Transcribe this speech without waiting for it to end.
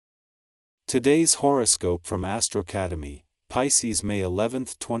Today's horoscope from Astrocademy, Pisces May 11,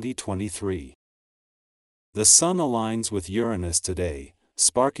 2023. The Sun aligns with Uranus today,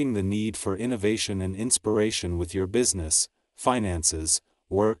 sparking the need for innovation and inspiration with your business, finances,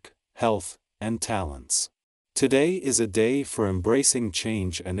 work, health, and talents. Today is a day for embracing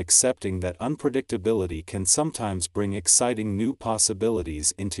change and accepting that unpredictability can sometimes bring exciting new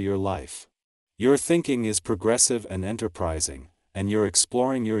possibilities into your life. Your thinking is progressive and enterprising, and you're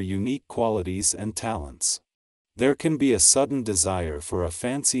exploring your unique qualities and talents. There can be a sudden desire for a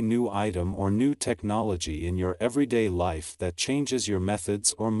fancy new item or new technology in your everyday life that changes your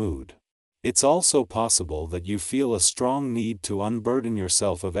methods or mood. It's also possible that you feel a strong need to unburden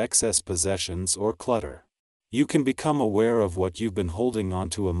yourself of excess possessions or clutter. You can become aware of what you've been holding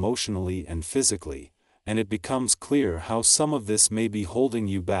onto emotionally and physically, and it becomes clear how some of this may be holding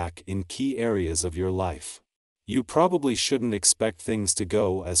you back in key areas of your life. You probably shouldn't expect things to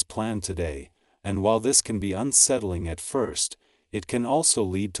go as planned today, and while this can be unsettling at first, it can also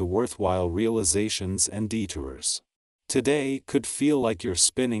lead to worthwhile realizations and detours. Today could feel like you're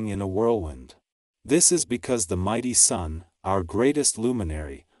spinning in a whirlwind. This is because the mighty Sun, our greatest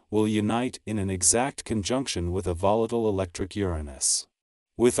luminary, will unite in an exact conjunction with a volatile electric Uranus.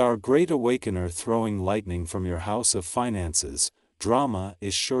 With our great awakener throwing lightning from your house of finances, drama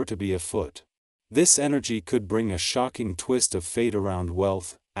is sure to be afoot. This energy could bring a shocking twist of fate around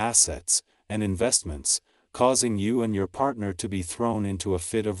wealth, assets, and investments, causing you and your partner to be thrown into a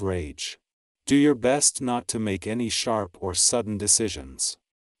fit of rage. Do your best not to make any sharp or sudden decisions.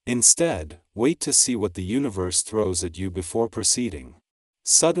 Instead, wait to see what the universe throws at you before proceeding.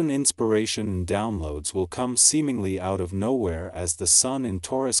 Sudden inspiration and downloads will come seemingly out of nowhere as the Sun in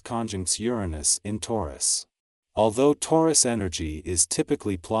Taurus conjuncts Uranus in Taurus. Although Taurus energy is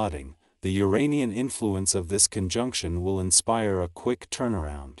typically plodding, the Uranian influence of this conjunction will inspire a quick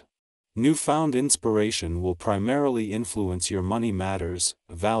turnaround. Newfound inspiration will primarily influence your money matters,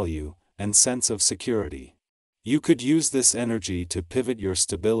 value, and sense of security. You could use this energy to pivot your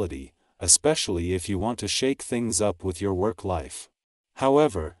stability, especially if you want to shake things up with your work life.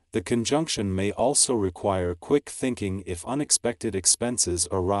 However, the conjunction may also require quick thinking if unexpected expenses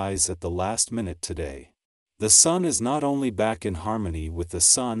arise at the last minute today. The Sun is not only back in harmony with the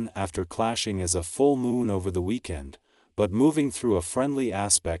Sun after clashing as a full moon over the weekend, but moving through a friendly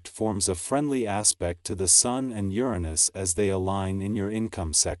aspect forms a friendly aspect to the Sun and Uranus as they align in your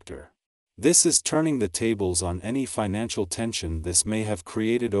income sector. This is turning the tables on any financial tension this may have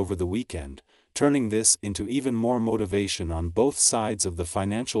created over the weekend, turning this into even more motivation on both sides of the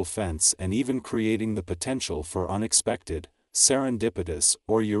financial fence and even creating the potential for unexpected, serendipitous,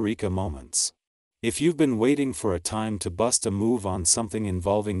 or eureka moments. If you've been waiting for a time to bust a move on something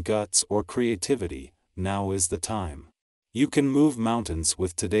involving guts or creativity, now is the time. You can move mountains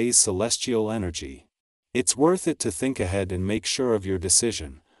with today's celestial energy. It's worth it to think ahead and make sure of your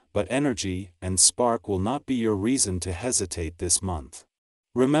decision, but energy and spark will not be your reason to hesitate this month.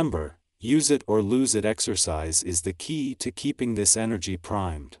 Remember, use it or lose it exercise is the key to keeping this energy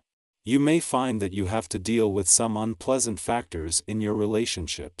primed. You may find that you have to deal with some unpleasant factors in your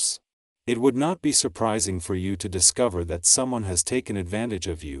relationships. It would not be surprising for you to discover that someone has taken advantage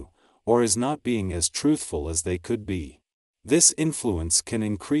of you, or is not being as truthful as they could be. This influence can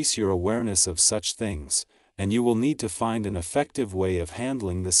increase your awareness of such things, and you will need to find an effective way of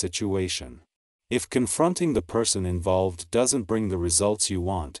handling the situation. If confronting the person involved doesn't bring the results you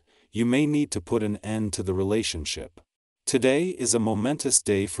want, you may need to put an end to the relationship. Today is a momentous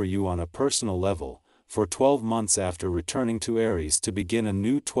day for you on a personal level, for 12 months after returning to Aries to begin a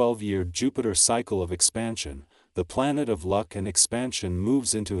new 12-year Jupiter cycle of expansion. The planet of luck and expansion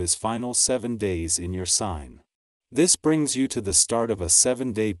moves into his final 7 days in your sign. This brings you to the start of a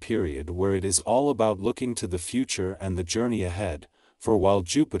 7-day period where it is all about looking to the future and the journey ahead, for while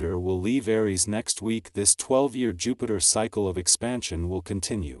Jupiter will leave Aries next week, this 12-year Jupiter cycle of expansion will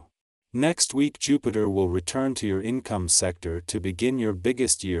continue. Next week Jupiter will return to your income sector to begin your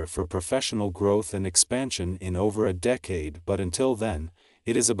biggest year for professional growth and expansion in over a decade, but until then,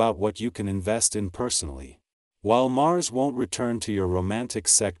 it is about what you can invest in personally. While Mars won't return to your romantic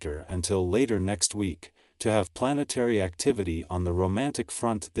sector until later next week, to have planetary activity on the romantic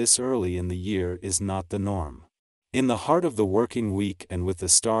front this early in the year is not the norm. In the heart of the working week and with the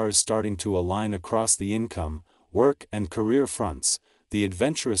stars starting to align across the income, work and career fronts, the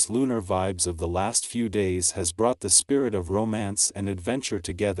adventurous lunar vibes of the last few days has brought the spirit of romance and adventure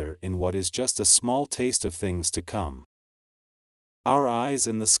together in what is just a small taste of things to come. Our eyes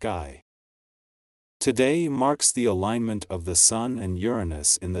in the sky. Today marks the alignment of the Sun and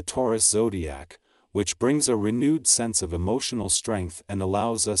Uranus in the Taurus zodiac, which brings a renewed sense of emotional strength and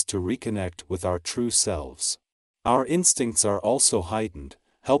allows us to reconnect with our true selves. Our instincts are also heightened,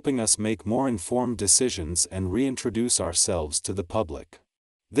 helping us make more informed decisions and reintroduce ourselves to the public.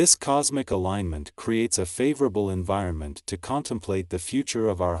 This cosmic alignment creates a favorable environment to contemplate the future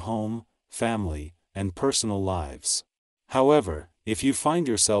of our home, family, and personal lives. However, if you find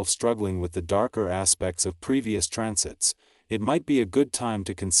yourself struggling with the darker aspects of previous transits, it might be a good time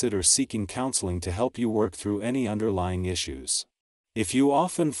to consider seeking counseling to help you work through any underlying issues. If you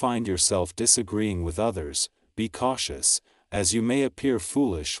often find yourself disagreeing with others, be cautious, as you may appear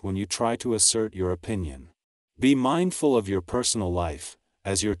foolish when you try to assert your opinion. Be mindful of your personal life,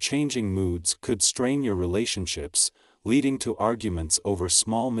 as your changing moods could strain your relationships, leading to arguments over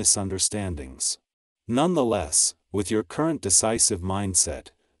small misunderstandings. Nonetheless, with your current decisive mindset,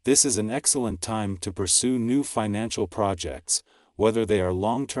 this is an excellent time to pursue new financial projects, whether they are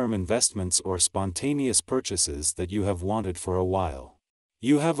long-term investments or spontaneous purchases that you have wanted for a while.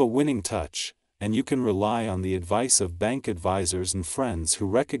 You have a winning touch, and you can rely on the advice of bank advisors and friends who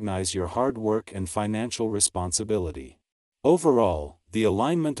recognize your hard work and financial responsibility. Overall, the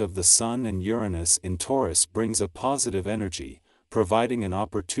alignment of the Sun and Uranus in Taurus brings a positive energy, providing an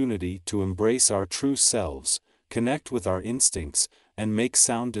opportunity to embrace our true selves, connect with our instincts, and make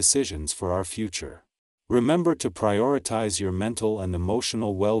sound decisions for our future. Remember to prioritize your mental and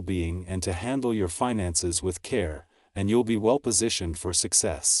emotional well-being and to handle your finances with care, and you'll be well positioned for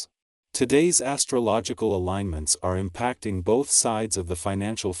success. Today's astrological alignments are impacting both sides of the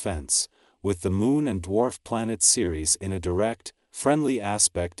financial fence, with the Moon and Dwarf Planet Ceres in a direct, friendly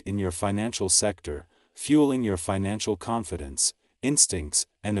aspect in your financial sector, fueling your financial confidence, instincts,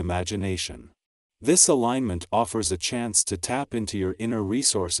 and imagination. This alignment offers a chance to tap into your inner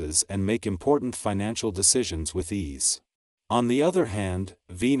resources and make important financial decisions with ease. On the other hand,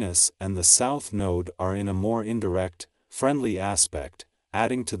 Venus and the South Node are in a more indirect, friendly aspect,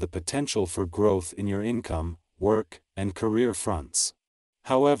 adding to the potential for growth in your income, work, and career fronts.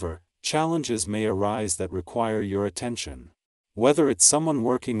 However, challenges may arise that require your attention. Whether it's someone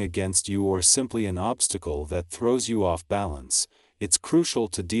working against you or simply an obstacle that throws you off balance, it's crucial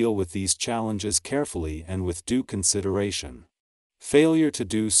to deal with these challenges carefully and with due consideration. Failure to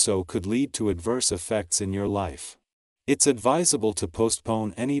do so could lead to adverse effects in your life. It's advisable to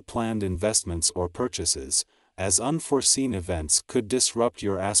postpone any planned investments or purchases, as unforeseen events could disrupt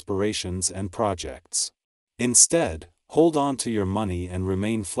your aspirations and projects. Instead, hold on to your money and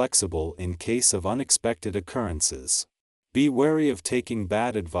remain flexible in case of unexpected occurrences. Be wary of taking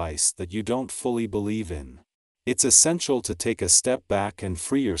bad advice that you don't fully believe in. It's essential to take a step back and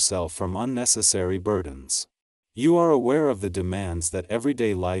free yourself from unnecessary burdens. You are aware of the demands that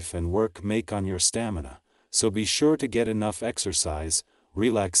everyday life and work make on your stamina, so be sure to get enough exercise,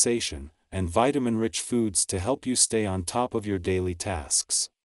 relaxation, and vitamin-rich foods to help you stay on top of your daily tasks.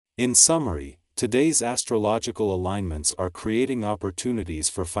 In summary, today's astrological alignments are creating opportunities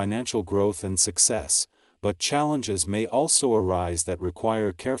for financial growth and success, but challenges may also arise that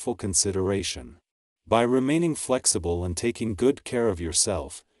require careful consideration. By remaining flexible and taking good care of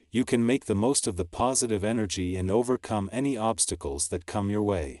yourself, you can make the most of the positive energy and overcome any obstacles that come your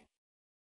way.